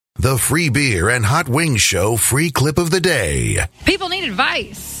The Free Beer and Hot Wings Show free clip of the day. People need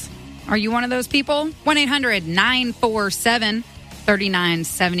advice. Are you one of those people?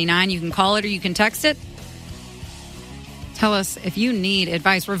 1-800-947-3979. You can call it or you can text it. Tell us if you need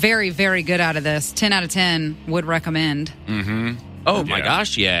advice. We're very, very good out of this. 10 out of 10 would recommend. Mm-hmm. Oh, my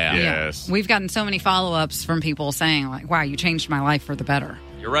gosh, yeah. Yes. We've gotten so many follow-ups from people saying, like, wow, you changed my life for the better.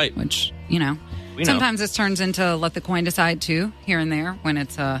 You're right. Which, We sometimes this turns into let the coin decide, too, here and there. When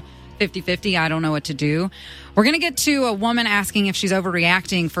it's 50-50, I don't know what to do. We're going to get to a woman asking if she's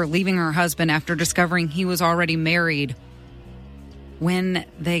overreacting for leaving her husband after discovering he was already married when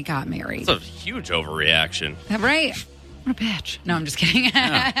they got married. It's a huge overreaction. Right? What a bitch. No, I'm just kidding.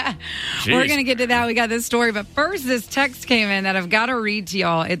 Yeah. We're going to get to that. We got this story. But first, this text came in that I've got to read to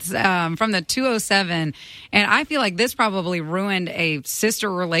y'all. It's from the 207. And I feel like this probably ruined a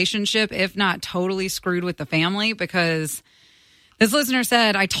sister relationship, if not totally screwed with the family, because this listener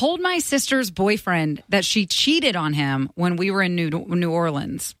said, I told my sister's boyfriend that she cheated on him when we were in New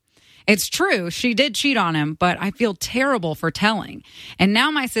Orleans. It's true, she did cheat on him, but I feel terrible for telling. And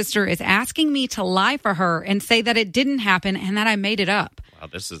now my sister is asking me to lie for her and say that it didn't happen and that I made it up. Wow,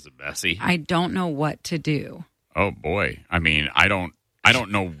 this is messy. I don't know what to do. Oh boy. I mean, I don't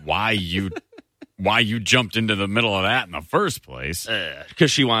know why you jumped into the middle of that in the first place. Because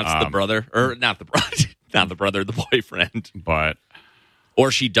she wants the brother, or not the brother, the boyfriend. But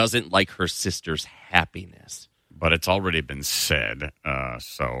or she doesn't like her sister's happiness. But it's already been said,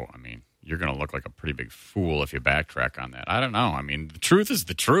 so, I mean, you're going to look like a pretty big fool if you backtrack on that. I don't know. I mean, the truth is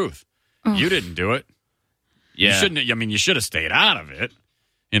the truth. Oh. You didn't do it. Yeah. You should have stayed out of it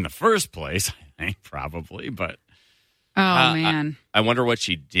in the first place, I think, probably, but. Oh, man. I wonder what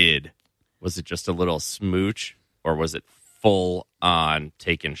she did. Was it just a little smooch, or was it full on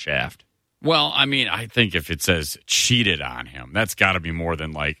taken shaft? Well, I mean, I think if it says cheated on him, that's got to be more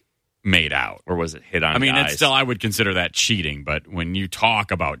than, like, made out. Or was it hit on I mean, guys? it's still, I would consider that cheating, but when you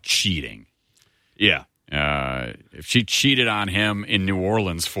talk about cheating, yeah. If she cheated on him in New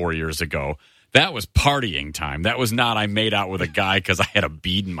Orleans 4 years ago, that was partying time. That was not I made out with a guy because I had a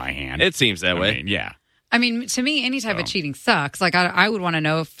bead in my hand. It seems that way. Mean, yeah. I mean, to me, any type of cheating sucks. Like, I would want to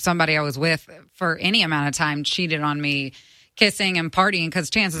know if somebody I was with for any amount of time cheated on me, kissing and partying, because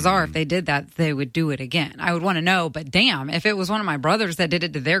chances are if they did that, they would do it again. I would want to know, but damn, if it was one of my brothers that did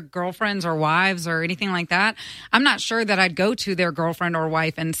it to their girlfriends or wives or anything like that, I'm not sure that I'd go to their girlfriend or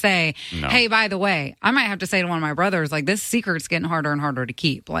wife and say, hey, by the way, I might have to say to one of my brothers, like, this secret's getting harder and harder to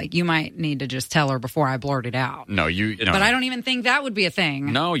keep. Like, you might need to just tell her before I blurt it out. No. But I don't even think that would be a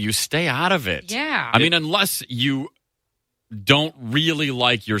thing. No, you stay out of it. Yeah. I mean, unless you don't really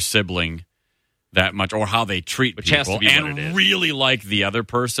like your sibling that much, or how they treat Which has people, to be what and it is. really like the other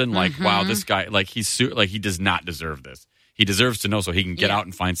person, like, wow, this guy, like, he does not deserve this. He deserves to know so he can get out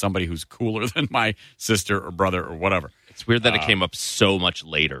and find somebody who's cooler than my sister or brother or whatever. It's weird that it came up so much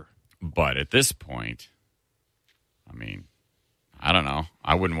later. But at this point, I mean, I don't know.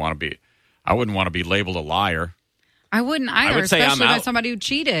 I wouldn't want to be labeled a liar. I wouldn't either, would say I'm especially by out. somebody who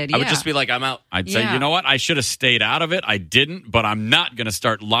cheated. I would just be like, I'm out. I'd say, you know what? I should have stayed out of it. I didn't, but I'm not going to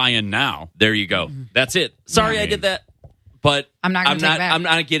start lying now. There you go. That's it. Sorry I did that, but I'm not gonna take it back. I'm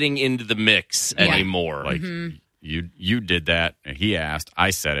not getting into the mix anymore. Like, you did that. He asked. I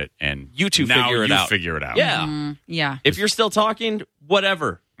said it, and You two now figure it you out. figure it out. Yeah. Yeah. If you're still talking,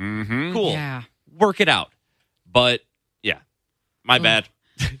 whatever. Cool. Yeah. Work it out. But yeah, my bad.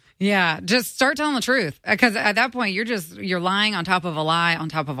 Yeah, just start telling the truth, because at that point you're lying on top of a lie on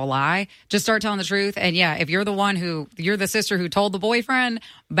top of a lie. Just start telling the truth, and yeah, if you're the sister who told the boyfriend,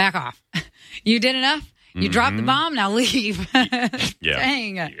 back off. You did enough. You dropped the bomb. Now leave.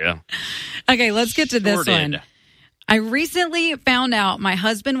 Dang. Yeah. Okay, let's get to this Sure one. did. I recently found out my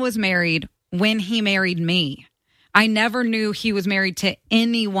husband was married when he married me. I never knew he was married to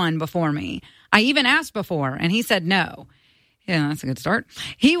anyone before me. I even asked before, and he said no. Yeah, that's a good start.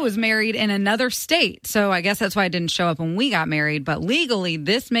 He was married in another state, so I guess that's why I didn't show up when we got married. But legally,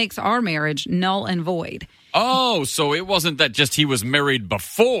 this makes our marriage null and void. Oh, so it wasn't that just he was married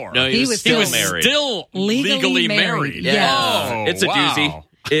before. No, he was still married. Still legally married. Yes. Oh, It's a wow. doozy.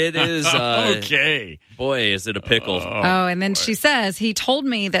 It is. Okay. Boy, is it a pickle. Oh, and then she says he told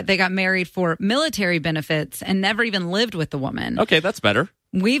me that they got married for military benefits and never even lived with the woman. Okay, that's better.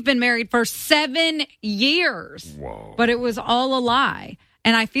 We've been married for 7 years. Whoa. But it was all a lie.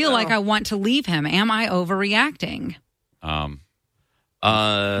 And I feel like I want to leave him. Am I overreacting? No.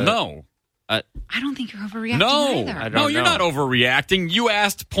 I don't think you're overreacting No. either. No, you're not overreacting. You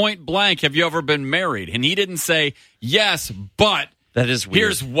asked point blank, have you ever been married? And he didn't say, yes, but That is weird.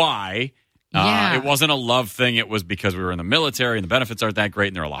 here's why. Yeah. It wasn't a love thing. It was because we were in the military and the benefits aren't that great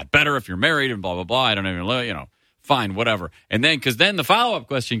and they're a lot better if you're married and blah, blah, blah. I don't even know, fine, whatever. And then, because then the follow-up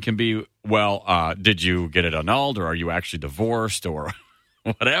question can be, well, did you get it annulled or are you actually divorced or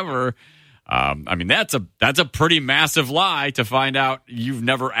whatever? I mean, that's a pretty massive lie to find out you've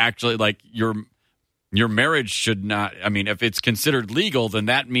never actually, like, your marriage should not, I mean, if it's considered legal, then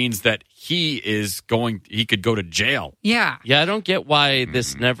that means that he could go to jail. Yeah. Yeah, I don't get why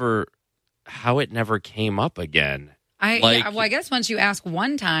how it never came up again. I guess once you ask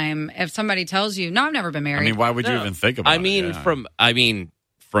one time, if somebody tells you, no, I've never been married. I mean, why would you even think about it?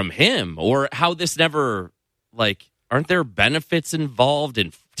 From him, or how this never, like, aren't there benefits involved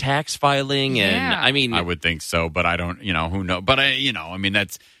in tax filing? And Yeah. I would think so, but I don't, who knows? But I mean,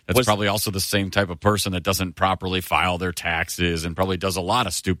 that's probably also the same type of person that doesn't properly file their taxes and probably does a lot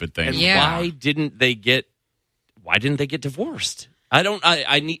of stupid things. And Yeah. why didn't they get divorced?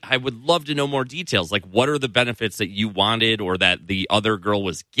 I would love to know more details. Like, what are the benefits that you wanted or that the other girl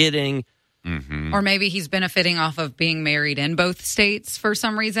was getting? Mm-hmm. Or maybe he's benefiting off of being married in both states for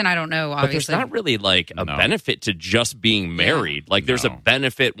some reason. I don't know, But there's obviously. not really like a No. benefit to just being married. Like, there's a No.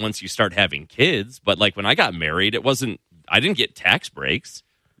 benefit once you start having kids. But like when I got married, I didn't get tax breaks.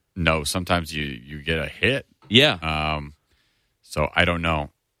 No, sometimes you get a hit. Yeah. So I don't know.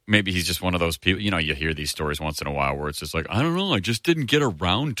 Maybe he's just one of those people. You hear these stories once in a while where it's just like, I don't know, I just didn't get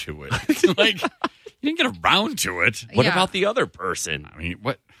around to it. It's like, you didn't get around to it. What Yeah. about the other person? I mean,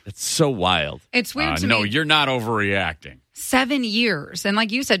 what? It's so wild. It's weird to No, me. you're not overreacting. 7 years. And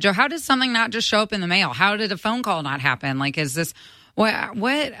like you said, Joe, how does something not just show up in the mail? How did a phone call not happen? Like, is this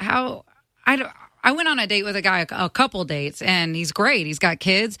how I went on a date with a guy, a couple dates, and he's great. He's got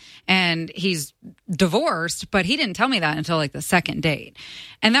kids and he's divorced, but he didn't tell me that until like the second date.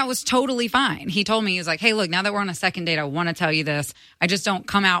 And that was totally fine. He told me, he was like, hey, look, now that we're on a second date, I want to tell you this. I just don't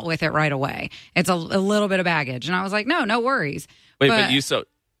come out with it right away. It's a little bit of baggage. And I was like, no worries. Wait, but you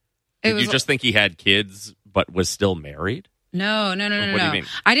did was- you just think he had kids but was still married? No. What do you mean?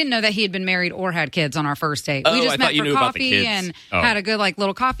 I didn't know that he had been married or had kids on our first date. Oh, We I just thought met you for knew about the coffee kids. and Oh. had a good like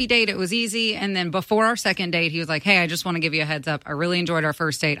little coffee date. It was easy. And then before our second date, he was like, hey, I just want to give you a heads up. I really enjoyed our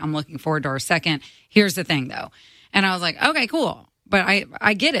first date. I'm looking forward to our second. Here's the thing though. And I was like, okay, cool. But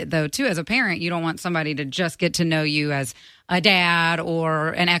I get it though too. As a parent, you don't want somebody to just get to know you as a dad or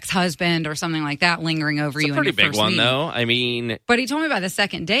an ex-husband or something like that lingering over It's you a in pretty your big first one, meeting. though. I mean, But he told me by the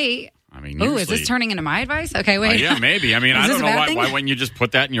second date. I mean, Ooh, is usually- this turning into my advice? Okay, wait. Yeah, maybe. I mean, Is I this don't a know bad thing? why wouldn't you just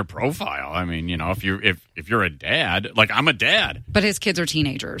put that in your profile? I mean, if you're a dad, like I'm a dad. But his kids are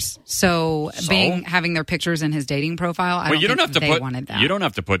teenagers, so having their pictures in his dating profile. I You don't have to they put wanted that. you don't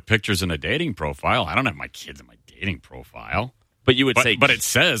have to put pictures in a dating profile. I don't have my kids in my dating profile. but you would say, But it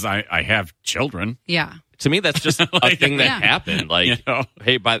says I have children. Yeah, to me, that's just a Like, thing that yeah. happened. Like, You know?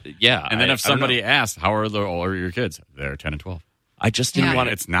 hey, And then if I don't somebody know. asks, how old are your kids? They're 10 and 12. I just didn't Yeah. want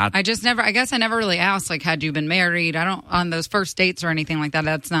It's not. I guess I never really asked like, had you been married? I don't on those first dates or anything like that.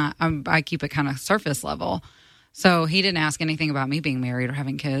 That's not. I keep it kind of surface level. So he didn't ask anything about me being married or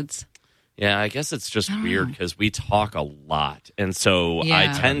having kids. Yeah, I guess it's just weird because we talk a lot. And so Yeah. I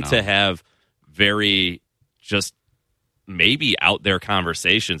tend to have very just maybe out there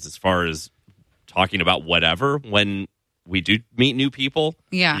conversations as far as talking about whatever when we do meet new people,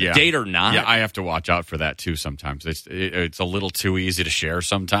 Yeah. Yeah. date or not. Yeah, I have to watch out for that too. Sometimes it's a little too easy to share.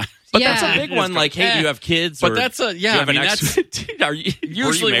 Sometimes, But Yeah. that's a big one. Like, hey, do you have kids? But or that's a- yeah, do you have I mean, an ex- are you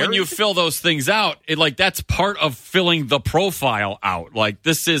usually when you fill those things out, that's part of filling the profile out. Like,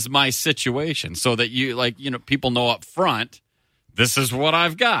 this is my situation, so that people know up front, this is what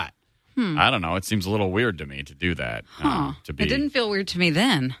I've got. I don't know. It seems a little weird to me to do that. To be, It didn't feel weird to me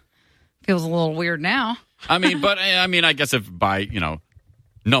then. Feels a little weird now. I mean, I guess if by date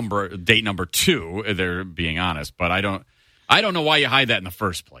number 2, they're being honest. But I don't know why you hide that in the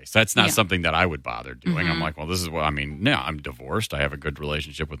first place. That's not Yeah. something that I would bother doing. I'm like, well, this is what I mean. No, I'm divorced. I have a good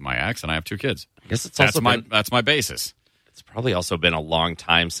relationship with my ex, and I have 2 kids. I guess it's That's also that's my basis. It's probably also been a long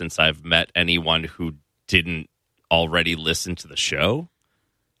time since I've met anyone who didn't already listen to the show.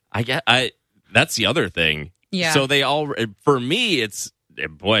 That's the other thing. Yeah. So for me, it's,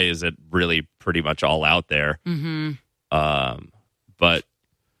 boy, is it really pretty much all out there. Mm-hmm.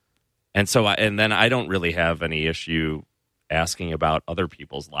 And then I don't really have any issue asking about other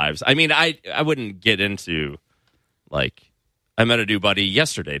people's lives. I mean, I wouldn't get into, like, I met a new buddy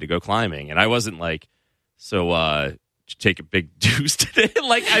yesterday to go climbing, and I wasn't like, so, did you take a big deuce today?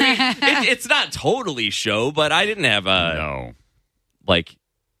 Like, I mean, it's not totally show, but I didn't have No. like,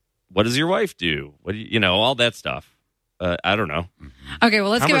 what does your wife do? What do you know, all that stuff. I don't know. Okay,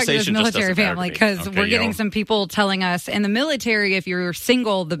 well, let's get back to this Conversation just military doesn't matter to family me. because Okay, we're getting yo. some people telling us in the military, if you're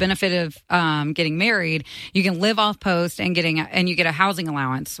single, the benefit of getting married, you can live off post and you get a housing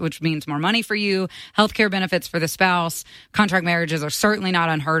allowance, which means more money for you, healthcare benefits for the spouse. Contract marriages are certainly not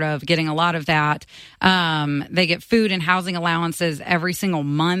unheard of, getting a lot of that. They get food and housing allowances every single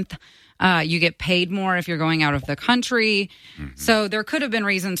month. You get paid more if you're going out of the country. So there could have been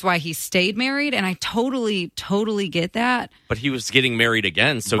reasons why he stayed married, and I totally get that. But he was getting married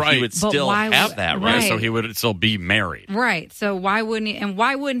again, so Right. he would But still why have would- that, Right. right? So he would still be married. Right. So why wouldn't he? And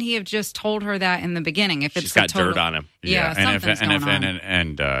why wouldn't he have just told her that in the beginning? If it's She's got a total, dirt on him. Yeah, and something's going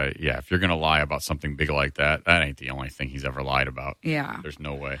on. if you're gonna lie about something big like that, that ain't the only thing he's ever lied about. Yeah. There's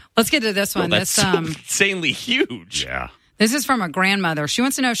no way. Let's get to this Well, one. that's This so insanely huge. Yeah. This is from a grandmother. She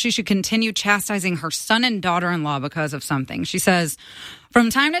wants to know if she should continue chastising her son and daughter-in-law because of something. She says,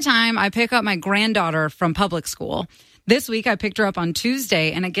 from time to time, I pick up my granddaughter from public school. This week, I picked her up on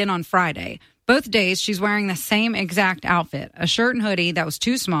Tuesday and again on Friday. Both days, she's wearing the same exact outfit, a shirt and hoodie that was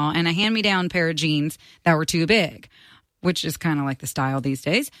too small and a hand-me-down pair of jeans that were too big, which is kind of like the style these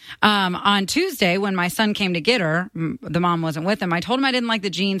days. On Tuesday, when my son came to get her, the mom wasn't with him, I told him I didn't like the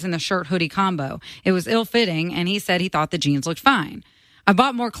jeans and the shirt hoodie combo. It was ill-fitting, and he said he thought the jeans looked fine. I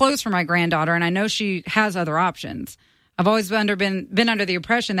bought more clothes for my granddaughter, and I know she has other options. I've always been under the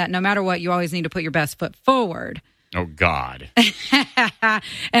impression that no matter what, you always need to put your best foot forward. Oh God.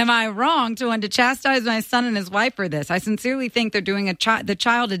 Am I wrong to want to chastise my son and his wife for this? I sincerely think they're doing the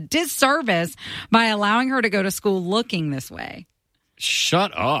child a disservice by allowing her to go to school looking this way.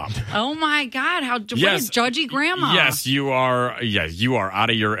 Shut up. Oh my God! What a Yes. judgy grandma. Yes, you are. Yes, you are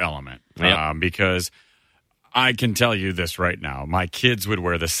out of your element. Yep. Because I can tell you this right now: my kids would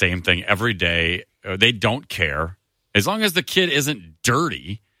wear the same thing every day. They don't care as long as the kid isn't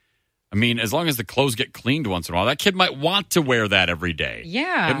dirty. I mean, as long as the clothes get cleaned once in a while, that kid might want to wear that every day.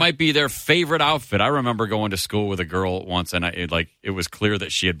 Yeah. It might be their favorite outfit. I remember going to school with a girl once, and it was clear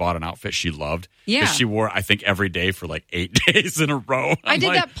that she had bought an outfit she loved. Yeah. Because she wore, I think, every day for like 8 days in a row. I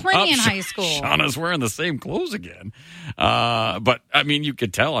did that plenty in high school. Shauna's wearing the same clothes again. But, I mean, you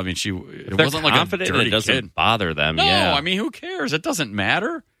could tell. I mean, it They're wasn't like a confident and dirty it doesn't kid. bother them. No, yeah. I mean, who cares? It doesn't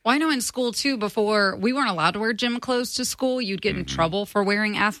matter. Well, I know in school, too, before we weren't allowed to wear gym clothes to school, you'd get in trouble for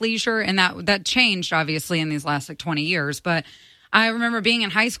wearing athleisure. And that changed, obviously, in these last 20 years. But I remember being in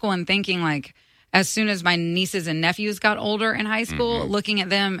high school and thinking, as soon as my nieces and nephews got older in high school, looking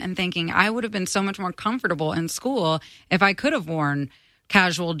at them and thinking, I would have been so much more comfortable in school if I could have worn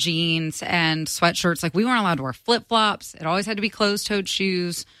casual jeans and sweatshirts. We weren't allowed to wear flip-flops. It always had to be closed-toed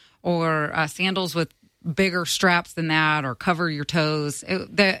shoes or sandals with bigger straps than that, or cover your toes.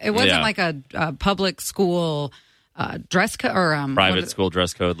 It wasn't like a public school dress code or private school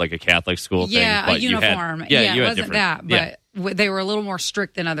dress code, like a Catholic school thing. Yeah, but a uniform. You It had wasn't different- that, yeah. but they were a little more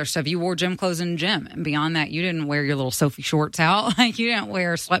strict than other stuff. You wore gym clothes in gym, and beyond that, you didn't wear your little Sophie shorts out. You didn't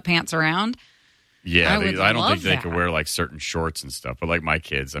wear sweatpants around. Yeah, I would I don't love think they could that. wear certain shorts and stuff. But like my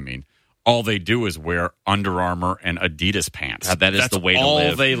kids, I mean, all they do is wear Under Armour and Adidas pants. God, that is That's the way to all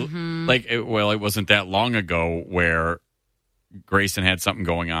live. They it wasn't that long ago where Grayson had something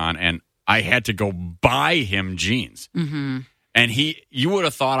going on, and I had to go buy him jeans. Mm-hmm. And you would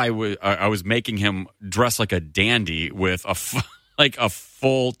have thought I was making him dress like a dandy with a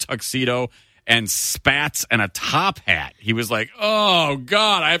full tuxedo and spats and a top hat. He was like, "Oh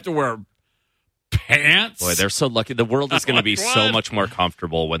God, I have to wear pants." Boy, they're so lucky. The world is going to be Like, so what? much more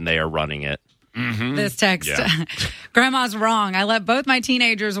comfortable when they are running it. This text, Yeah. Grandma's wrong. I let both my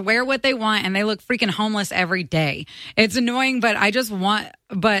teenagers wear what they want, and they look freaking homeless every day. It's annoying, but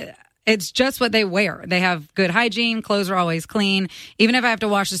it's just what they wear. They have good hygiene. Clothes are always clean. Even if I have to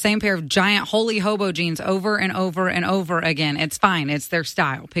wash the same pair of giant holy hobo jeans over and over and over again, it's fine. It's their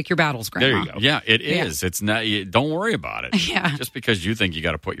style. Pick your battles, Grandma. There you go. Yeah, it is. It's not. Don't worry about it. Yeah. Just because you think you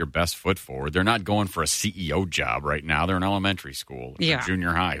got to put your best foot forward, they're not going for a CEO job right now. They're in elementary school, or Yeah.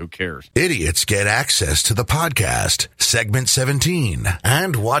 junior high. Who cares? Idiots get access to the podcast, segment 17,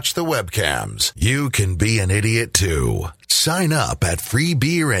 and watch the webcams. You can be an idiot too. Sign up at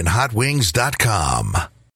freebeerandhotwings.com.